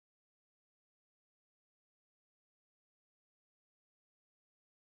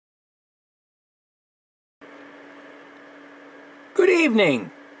evening.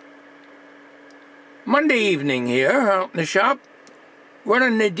 Monday evening here out in the shop,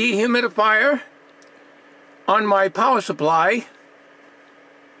 running the dehumidifier on my power supply.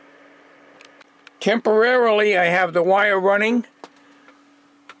 Temporarily I have the wire running.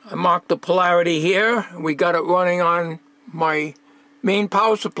 I marked the polarity here. We got it running on my main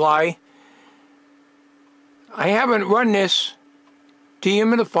power supply. I haven't run this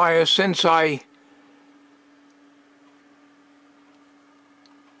dehumidifier since I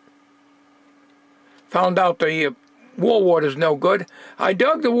found out the wall wart is no good. I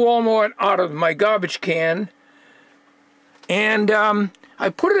dug the wall wart out of my garbage can and I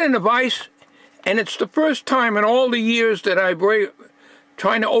put it in the vise, and it's the first time in all the years that I've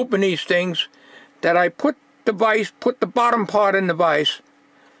trying to open these things that I put the bottom part in the vise,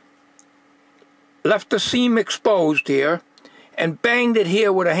 left the seam exposed here, and banged it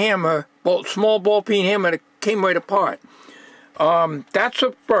here with a hammer, small ball-peen hammer, and it came right apart. That's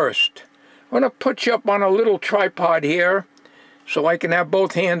a first. I'm going to put you up on a little tripod here so I can have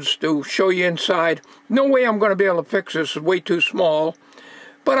both hands to show you inside. No way I'm going to be able to fix this. It's way too small.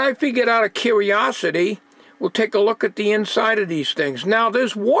 But I figured out of curiosity, we'll take a look at the inside of these things. Now,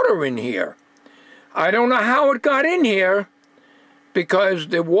 there's water in here. I don't know how it got in here because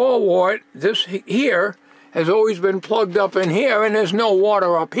the wall wart, this here, has always been plugged up in here, and there's no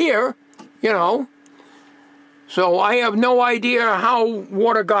water up here, you know. So I have no idea how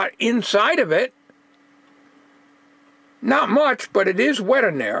water got inside of it. Not much, but it is wet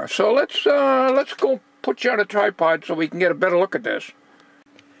in there. So let's go put you on a tripod so we can get a better look at this.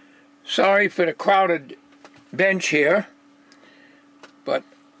 Sorry for the crowded bench here, but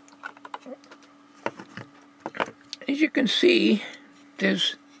as you can see,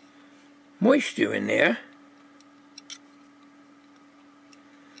 there's moisture in there.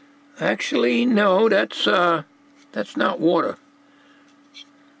 Actually, no, that's not water.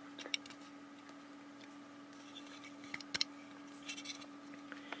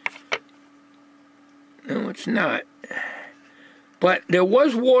 No, it's not. But there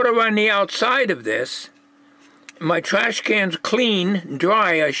was water on the outside of this. My trash can's clean,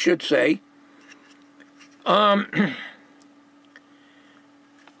 dry, I should say.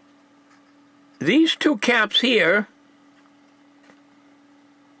 These two caps here,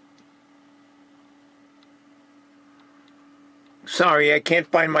 sorry, I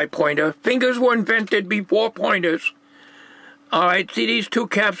can't find my pointer. Fingers were invented before pointers. Alright, see these two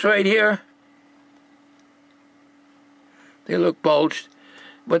caps right here? They look bulged,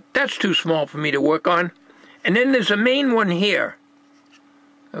 but that's too small for me to work on. And then there's a main one here.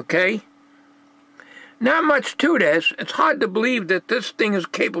 Okay? Not much to this. It's hard to believe that this thing is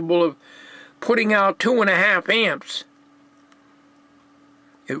capable of putting out 2.5 amps.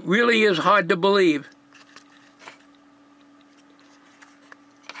 It really is hard to believe.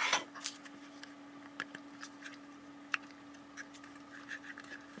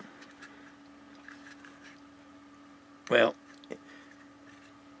 Well,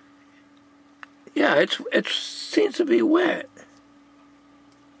 yeah, it seems to be wet.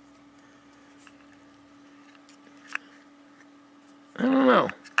 I don't know.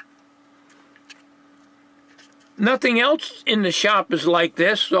 Nothing else in the shop is like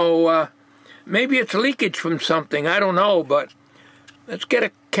this, so maybe it's leakage from something. I don't know, but let's get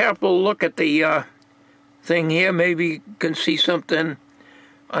a careful look at the thing here. Maybe you can see something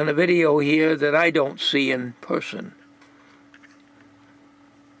on the video here that I don't see in person.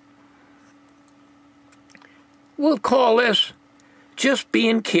 We'll call this just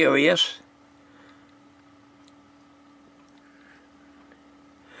being curious.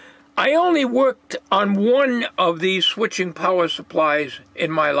 I only worked on one of these switching power supplies in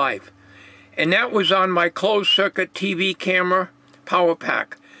my life, and that was on my closed-circuit TV camera power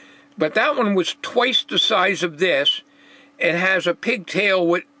pack. But that one was twice the size of this. It has a pigtail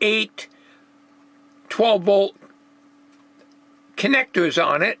with 8 12-volt connectors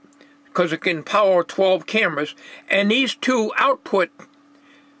on it, because it can power 12 cameras, and these two output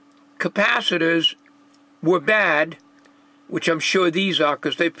capacitors were bad, which I'm sure these are,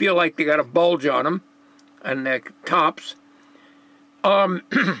 because they feel like they got a bulge on them, on their tops.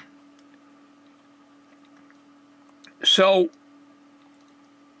 So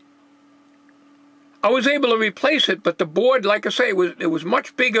I was able to replace it, but the board, like I say, it was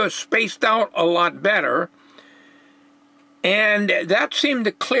much bigger, spaced out a lot better. And that seemed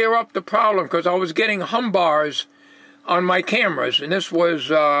to clear up the problem, because I was getting hum bars on my cameras. And this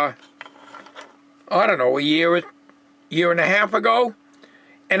was, I don't know, a year and a half ago.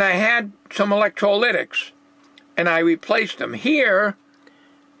 And I had some electrolytics, and I replaced them. Here,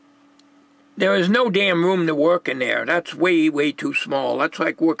 there is no damn room to work in there. That's way, way too small. That's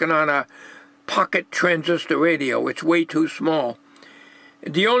like working on a pocket transistor radio. It's way too small.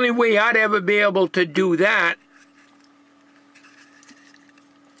 The only way I'd ever be able to do that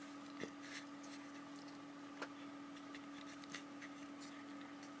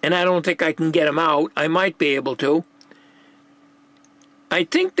and I don't think I can get them out. I might be able to. I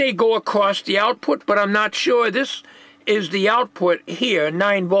think they go across the output, but I'm not sure. This is the output here,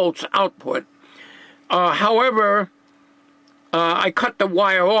 9 volts output. However, I cut the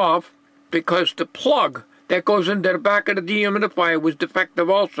wire off because the plug that goes into the back of the dehumidifier was defective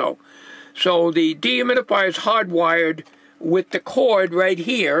also. So the dehumidifier is hardwired with the cord right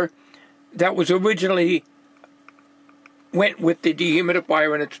here that was originally went with the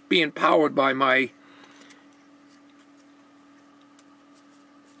dehumidifier, and it's being powered by my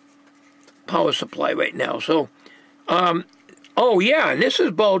power supply right now. So, oh yeah, and this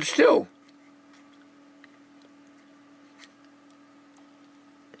is bulged too.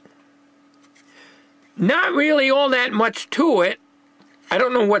 Not really all that much to it. I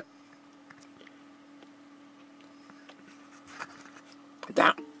don't know what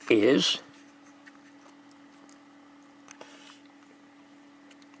that is.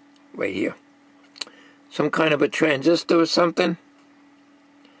 Right here. Some kind of a transistor or something.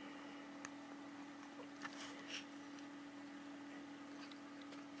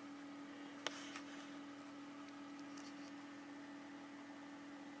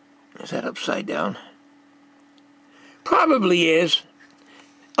 Is that upside down? Probably is.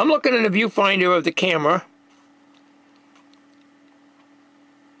 I'm looking at a viewfinder of the camera.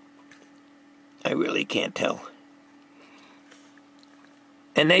 I really can't tell.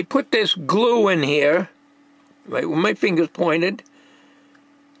 And they put this glue in here, right where my finger's pointed.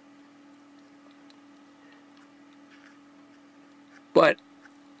 But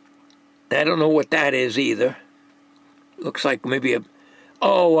I don't know what that is either. Looks like maybe a...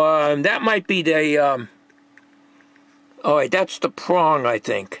 Oh, that might be the... all right, that's the prong, I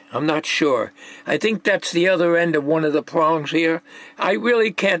think. I'm not sure. I think that's the other end of one of the prongs here. I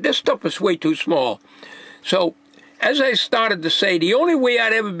really can't. This stuff is way too small. So, as I started to say, the only way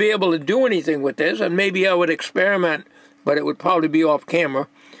I'd ever be able to do anything with this, and maybe I would experiment, but it would probably be off camera,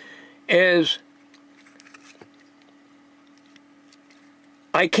 is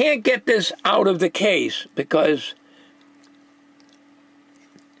I can't get this out of the case because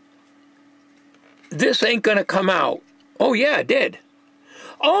this ain't going to come out. Oh, yeah, it did.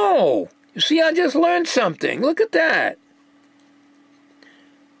 Oh, you see, I just learned something. Look at that.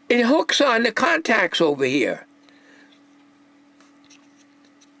 It hooks on the contacts over here.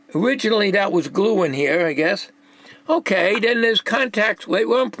 Originally, that was glue in here, I guess. Okay, then there's contacts right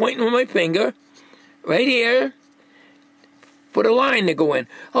where I'm pointing with my finger. Right here. For the line to go in.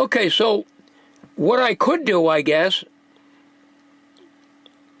 Okay, so what I could do, I guess,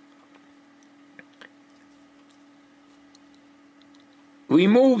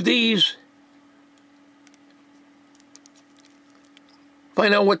 remove these,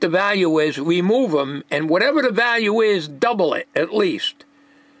 find out what the value is, remove them, and whatever the value is, double it, at least.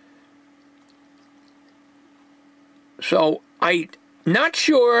 So, I'm not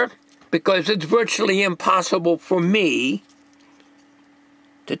sure, because it's virtually impossible for me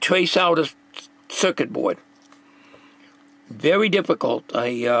to trace out a circuit board. Very difficult.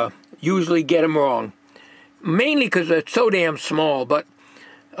 I usually get them wrong. Mainly because they're so damn small, but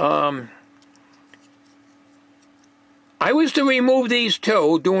I was to remove these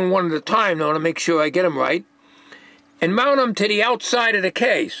two, doing one at a time now to make sure I get them right, and mount them to the outside of the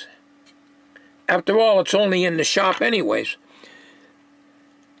case. After all, it's only in the shop anyways.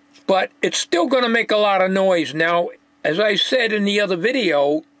 But it's still going to make a lot of noise. Now, as I said in the other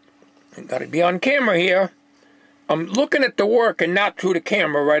video, I've got to be on camera here, I'm looking at the work and not through the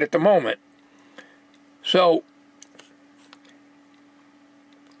camera right at the moment. So,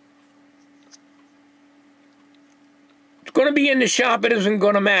 it's going to be in the shop. It isn't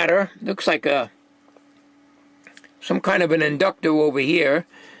going to matter. Looks like some kind of an inductor over here.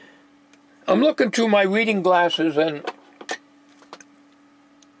 I'm looking through my reading glasses and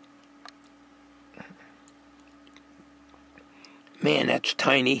man, that's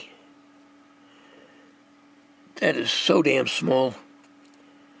tiny. That is so damn small.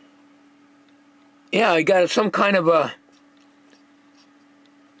 Yeah, I got some kind of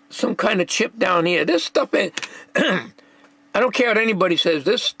chip down here. This stuff is, I don't care what anybody says,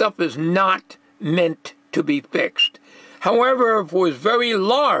 this stuff is not meant to be fixed. However, if it was very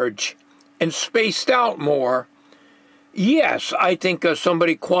large and spaced out more, yes, I think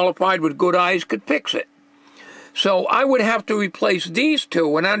somebody qualified with good eyes could fix it. So I would have to replace these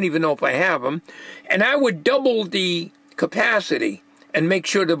two, and I don't even know if I have them, and I would double the capacity and make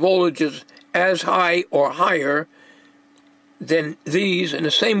sure the voltage is as high or higher than these, and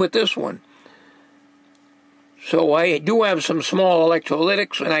the same with this one. So I do have some small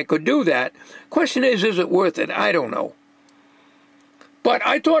electrolytics, and I could do that. Question is it worth it? I don't know. But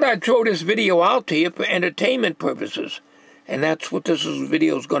I thought I'd throw this video out to you for entertainment purposes. And that's what this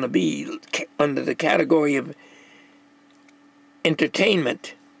video is going to be, under the category of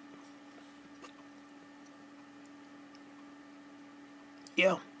entertainment.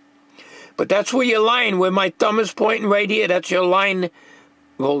 Yeah. But that's where your line, where my thumb is pointing right here, that's your line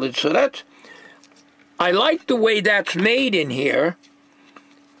voltage. So that's, I like the way that's made in here,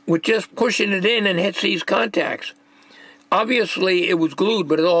 with just pushing it in and hits these contacts. Obviously, it was glued,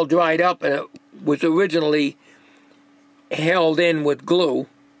 but it all dried up, and it was originally held in with glue.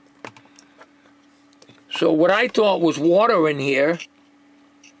 So what I thought was water in here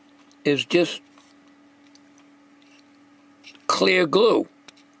is just clear glue.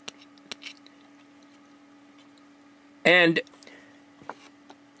 And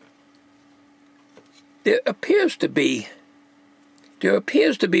there appears to be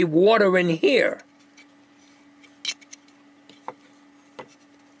water in here,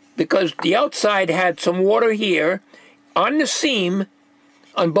 because the outside had some water here on the seam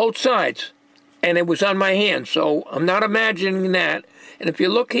on both sides, and it was on my hand, so I'm not imagining that. And if you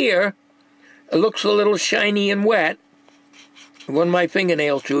look here, it looks a little shiny and wet. Run my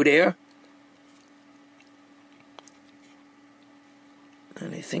fingernail through there,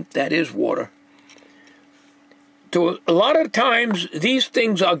 and I think that is water. So a lot of times these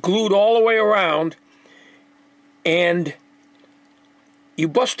things are glued all the way around, and you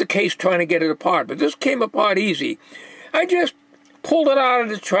bust the case trying to get it apart. But this came apart easy. I just pulled it out of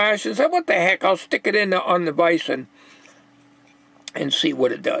the trash and said, what the heck, I'll stick it in on the vise and see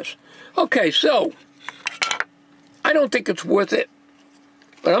what it does. Okay, so I don't think it's worth it,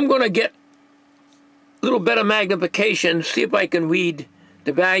 but I'm going to get a little better magnification, see if I can read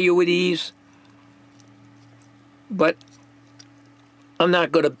the value of these. But I'm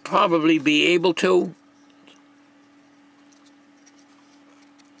not going to probably be able to.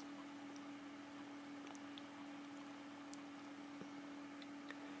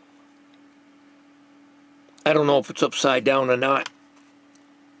 I don't know if it's upside down or not.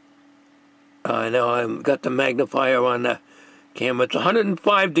 I know I've got the magnifier on the camera. It's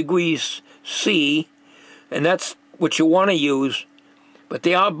 105 degrees C, and that's what you want to use. But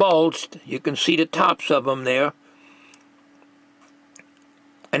they are bulged. You can see the tops of them there.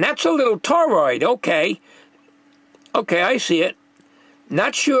 And that's a little toroid. Okay. Okay, I see it.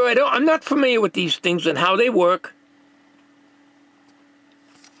 Not sure. I'm not familiar with these things and how they work.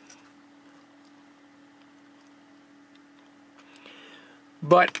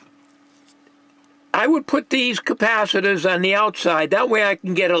 But I would put these capacitors on the outside. That way I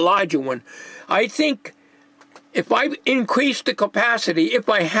can get a larger one. I think if I increase the capacity, if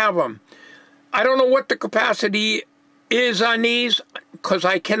I have them, I don't know what the capacity is on these because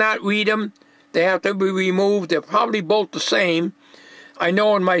I cannot read them. They have to be removed. They're probably both the same. I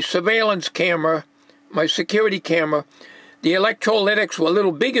know in my surveillance camera, my security camera, the electrolytics were a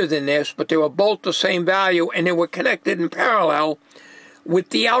little bigger than this, but they were both the same value, and they were connected in parallel with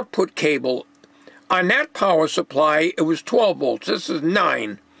the output cable. On that power supply, it was 12 volts. This is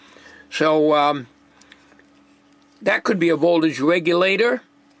 9. So that could be a voltage regulator.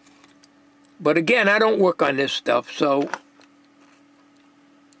 But again, I don't work on this stuff, so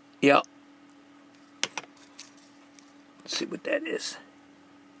yeah. Let's see what that is.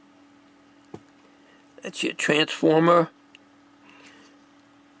 That's your transformer.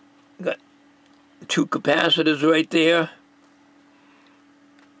 Got 2 capacitors right there.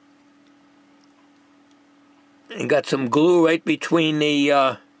 And got some glue right between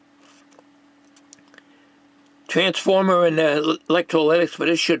the transformer and the electrolytics, but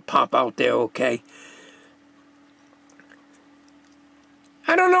it should pop out there okay.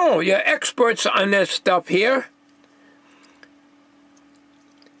 I don't know. You're experts on this stuff here.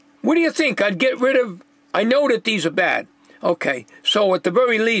 What do you think? I'd get rid of... I know that these are bad. Okay, so at the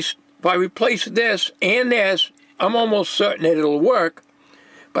very least, if I replace this and this, I'm almost certain that it'll work.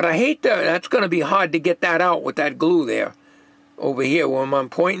 But I hate that. That's going to be hard to get that out with that glue there. Over here where I'm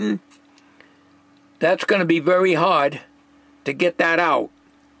pointing. That's going to be very hard to get that out.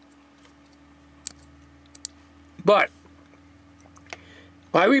 But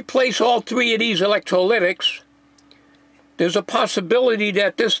if I replace all 3 of these electrolytics, there's a possibility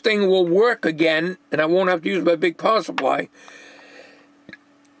that this thing will work again, and I won't have to use my big power supply.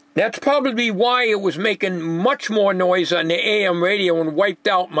 That's probably why it was making much more noise on the AM radio and wiped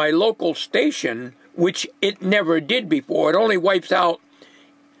out my local station, which it never did before. It only wipes out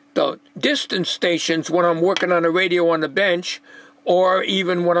the distant stations when I'm working on the radio on the bench, or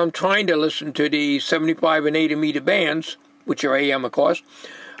even when I'm trying to listen to the 75 and 80 meter bands, which are AM, of course.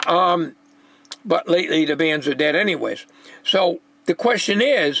 But lately the bands are dead anyways. So the question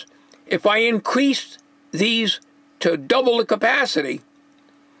is, if I increase these to double the capacity,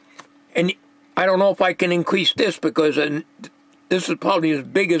 and I don't know if I can increase this because this is probably as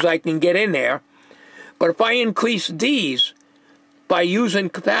big as I can get in there, but if I increase these by using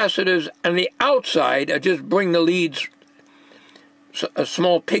capacitors on the outside, I just bring the leads, a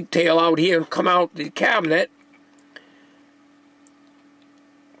small pigtail out here and come out the cabinet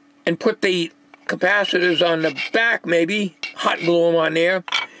and put the capacitors on the back, maybe hot glue them on there,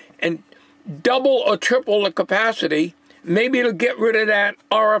 and double or triple the capacity. Maybe it'll get rid of that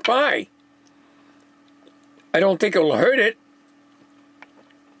RFI. I don't think it'll hurt it.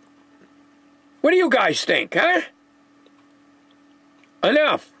 What do you guys think, huh?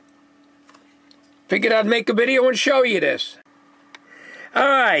 Enough. Figured I'd make a video and show you this.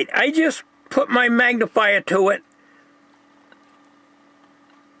 Alright, I just put my magnifier to it.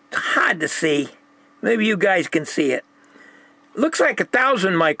 It's hard to see. Maybe you guys can see it. Looks like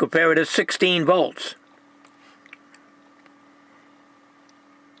 1,000 microfarad is 16 volts.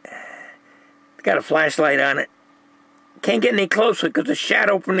 Got a flashlight on it. Can't get any closer because the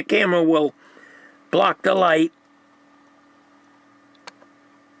shadow from the camera will block the light.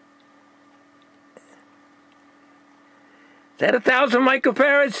 Is that 1,000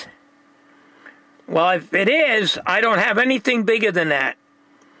 microfarads? Well, if it is, I don't have anything bigger than that.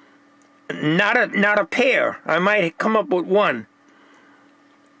 Not a pair. I might come up with one.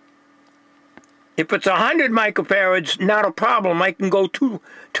 If it's 100 microfarads, not a problem. I can go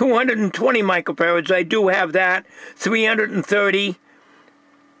 220 microfarads. I do have that. 330,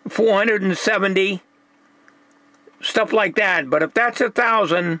 470, stuff like that. But if that's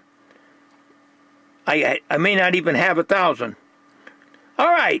 1,000, I may not even have 1,000.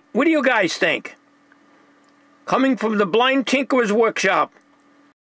 All right, what do you guys think? Coming from the Blind Tinkerer's Workshop.